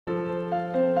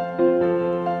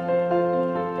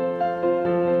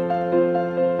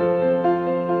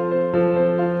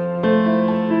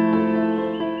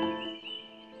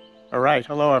right,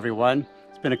 hello everyone.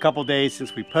 It's been a couple days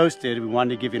since we posted. We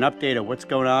wanted to give you an update of what's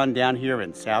going on down here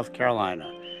in South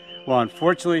Carolina. Well,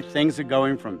 unfortunately, things are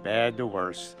going from bad to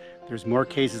worse. There's more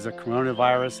cases of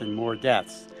coronavirus and more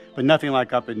deaths, but nothing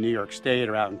like up in New York State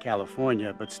or out in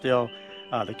California, but still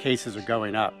the cases are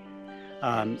going up.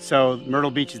 So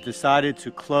Myrtle Beach has decided to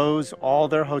close all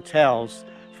their hotels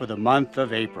for the month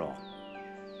of April.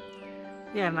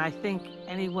 Yeah, and I think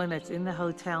anyone that's in the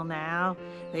hotel now,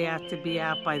 they have to be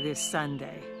out by this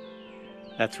Sunday.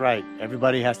 That's right.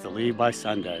 Everybody has to leave by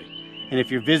Sunday. And if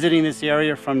you're visiting this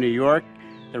area from New York,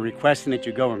 they're requesting that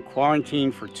you go in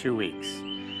quarantine for 2 weeks.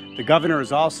 The governor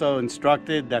has also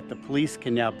instructed that the police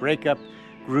can now break up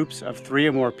groups of 3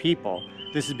 or more people.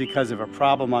 This is because of a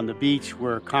problem on the beach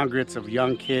where congregates of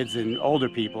young kids and older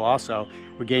people also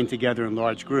were getting together in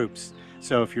large groups.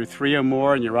 So if you're 3 or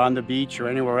more and you're on the beach or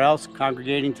anywhere else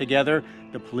congregating together,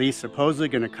 the police supposedly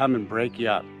going to come and break you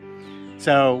up.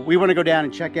 So we want to go down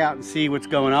and check out and see what's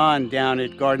going on down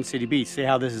at Garden City Beach, see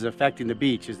how this is affecting the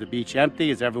beach. Is the beach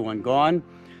empty? Is everyone gone?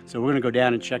 So we're going to go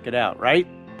down and check it out, right?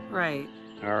 Right.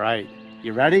 All right.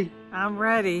 You ready? I'm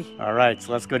ready. All right,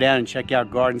 so let's go down and check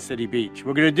out Garden City Beach.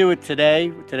 We're going to do it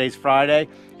today. Today's Friday,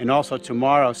 and also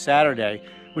tomorrow, Saturday,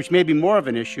 which may be more of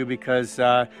an issue because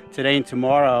today and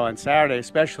tomorrow and Saturday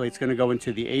especially, it's going to go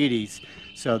into the 80s.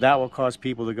 So that will cause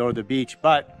people to go to the beach,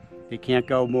 but you can't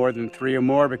go more than 3 or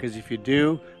more because if you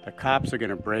do, the cops are going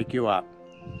to break you up.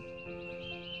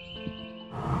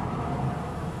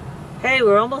 Hey,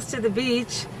 we're almost to the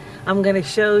beach. I'm going to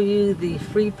show you the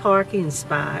free parking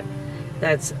spot.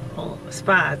 That's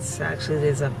spots, actually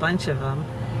there's a bunch of them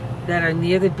that are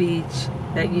near the beach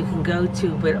that you can go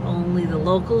to, but only the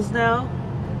locals know.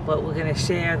 But we're going to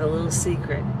share the little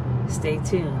secret. Stay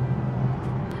tuned.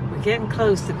 We're getting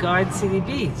close to Garden City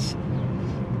Beach.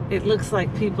 It looks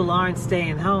like people aren't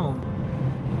staying home.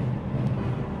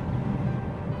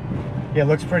 Yeah, it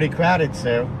looks pretty crowded,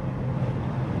 Sue.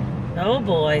 Oh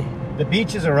boy. The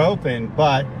beaches are open,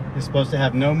 but you're supposed to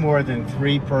have no more than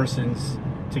 3 persons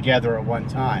together at one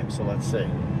time. So let's see.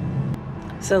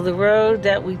 So the road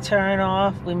that we turn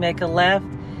off, we make a left,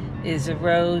 is a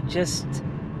road just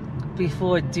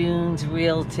before Dunes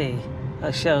Realty.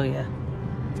 I'll show you.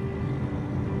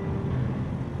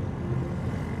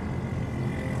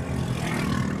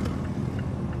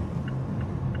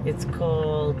 It's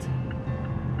called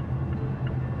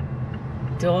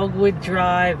Dogwood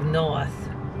Drive North.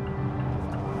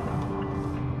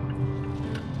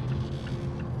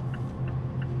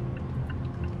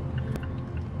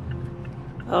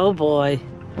 Oh boy.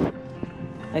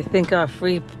 I think our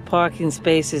free parking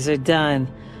spaces are done.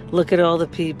 Look at all the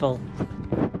people.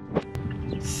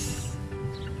 I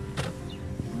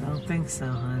don't think so,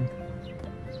 hon.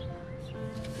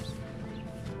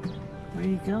 Where are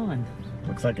you going?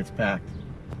 Looks like it's packed.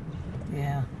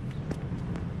 Yeah.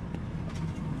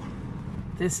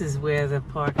 This is where the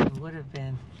parking would have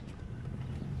been.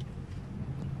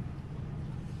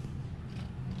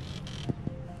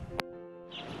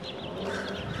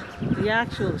 The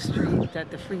actual street that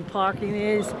the free parking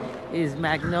is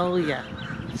Magnolia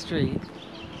Street,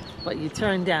 but you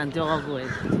turn down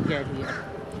Dogwood to get here.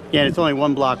 Yeah, it's only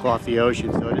 1 block off the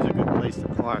ocean, so it is a good place to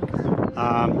park.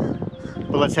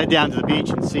 But let's head down to the beach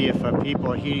and see if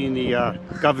people are heeding the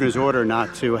governor's order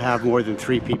not to have more than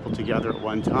 3 people together at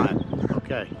one time.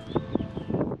 Okay.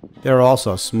 There are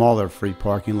also smaller free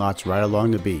parking lots right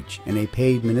along the beach and a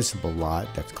paid municipal lot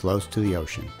that's close to the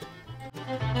ocean.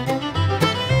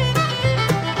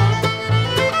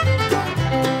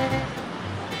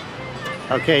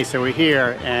 Okay, so we're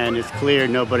here and it's clear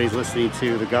nobody's listening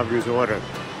to the governor's order.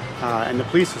 And the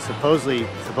police are supposed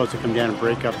to come down and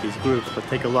break up these groups, but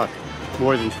take a look,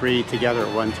 more than 3 together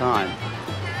at one time.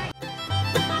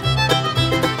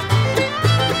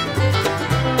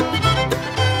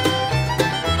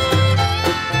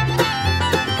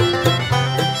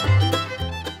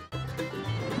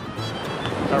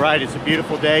 All right, it's a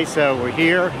beautiful day, so we're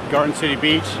here at Garden City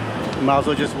Beach. You might as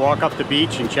well just walk up the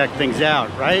beach and check things out,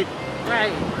 right?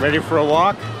 Right. Ready for a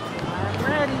walk? I'm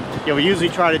ready. Yeah, we usually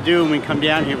try to do, when we come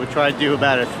down here, we try to do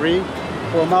about a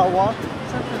 3-4 mile walk.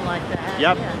 Something like that.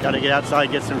 Yep, Yeah. got to get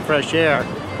outside, get some fresh air.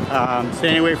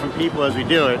 Staying away from people as we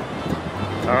do it.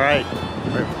 All right,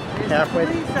 we're There's halfway.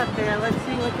 the police up there. Let's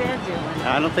see what they're doing.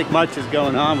 I don't think much is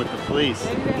going on with the police.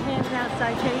 Maybe they're handing out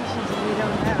citations and we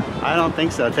don't know. I don't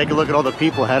think so. Take a look at all the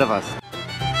people ahead of us.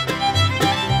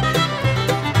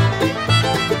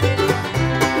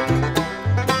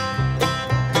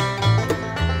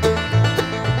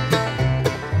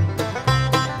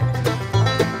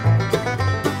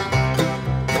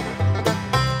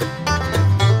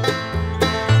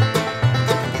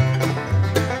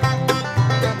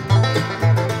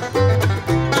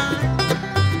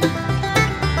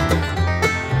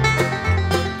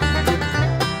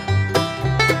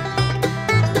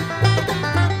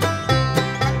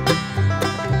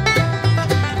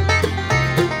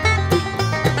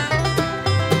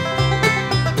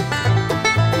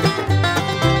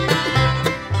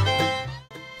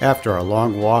 After our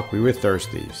long walk, we were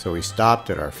thirsty, so we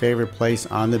stopped at our favorite place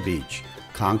on the beach,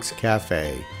 Conk's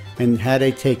Cafe, and had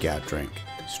a takeout drink,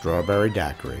 strawberry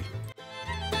daiquiri.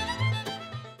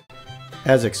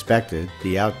 As expected,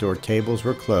 the outdoor tables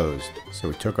were closed, so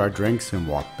we took our drinks and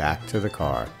walked back to the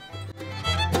car.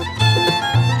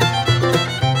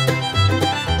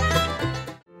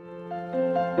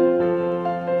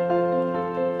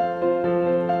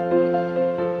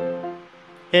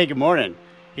 Hey, good morning.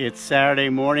 It's Saturday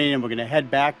morning and we're going to head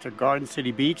back to Garden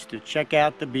City Beach to check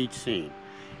out the beach scene.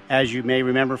 As you may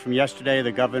remember from yesterday,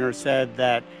 the governor said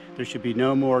that there should be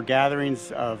no more gatherings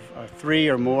of 3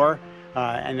 or more,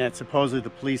 and that supposedly the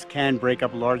police can break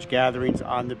up large gatherings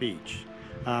on the beach.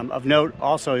 Of note,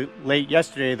 also late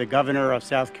yesterday, the governor of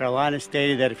South Carolina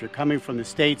stated that if you're coming from the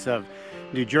states of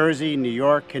New Jersey, New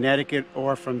York, Connecticut,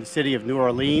 or from the city of New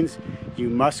Orleans, you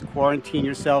must quarantine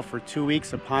yourself for 2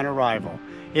 weeks upon arrival.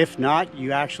 If not,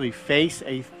 you actually face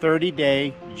a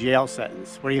 30-day jail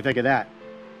sentence. What do you think of that?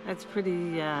 That's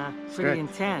pretty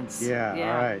intense. Yeah.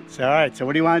 All right. So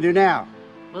what do you want to do now?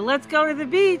 Well, let's go to the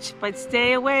beach, but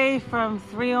stay away from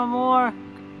 3 or more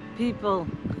people.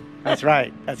 That's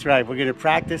right. We're going to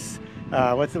practice,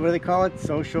 what do they call it?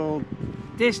 Social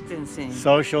distancing.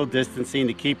 Social distancing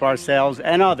to keep ourselves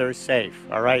and others safe.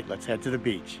 All right, let's head to the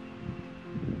beach.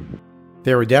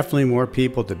 There were definitely more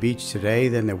people at the beach today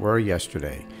than there were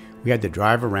yesterday. We had to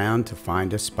drive around to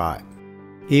find a spot.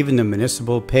 Even the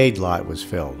municipal paid lot was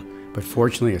filled, but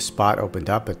fortunately a spot opened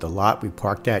up at the lot we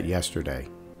parked at yesterday.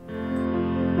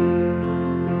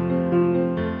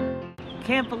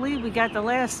 Can't believe we got the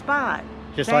last spot.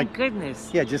 Thank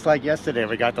goodness. Yeah, just like yesterday,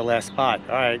 we got the last spot.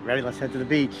 All right, ready? Let's head to the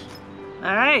beach.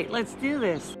 All right, let's do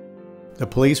this. The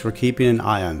police were keeping an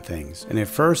eye on things, and at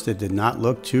first it did not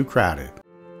look too crowded.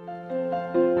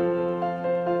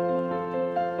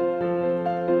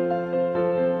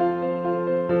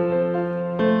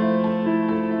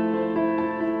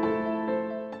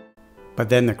 But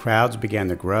then the crowds began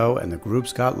to grow and the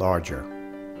groups got larger.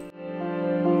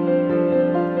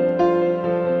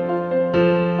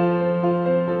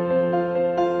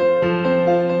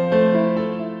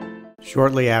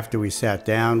 Shortly after we sat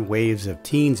down, waves of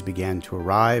teens began to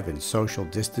arrive and social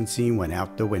distancing went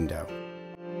out the window.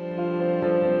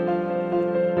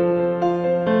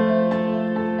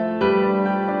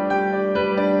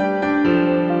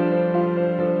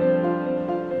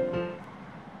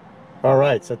 All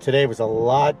right, so today was a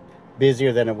lot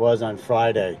busier than it was on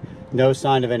Friday. No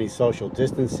sign of any social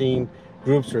distancing.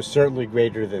 Groups were certainly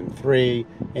greater than 3,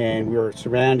 and we were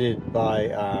surrounded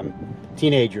by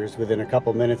teenagers within a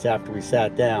couple minutes after we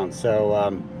sat down.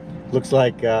 So looks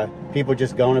like people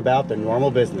just going about their normal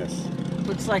business.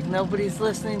 Looks like nobody's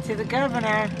listening to the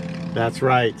governor. That's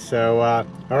right. So,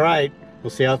 all right, we'll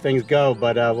see how things go,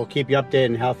 but we'll keep you updated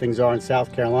on how things are in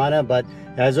South Carolina. But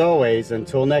as always,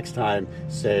 until next time,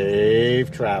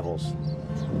 safe travels.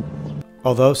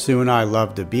 Although Sue and I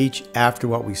love the beach, after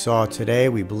what we saw today,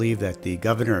 we believe that the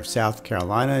governor of South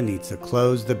Carolina needs to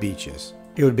close the beaches.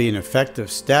 It would be an effective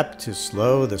step to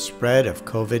slow the spread of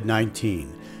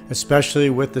COVID-19, especially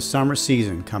with the summer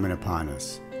season coming upon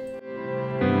us.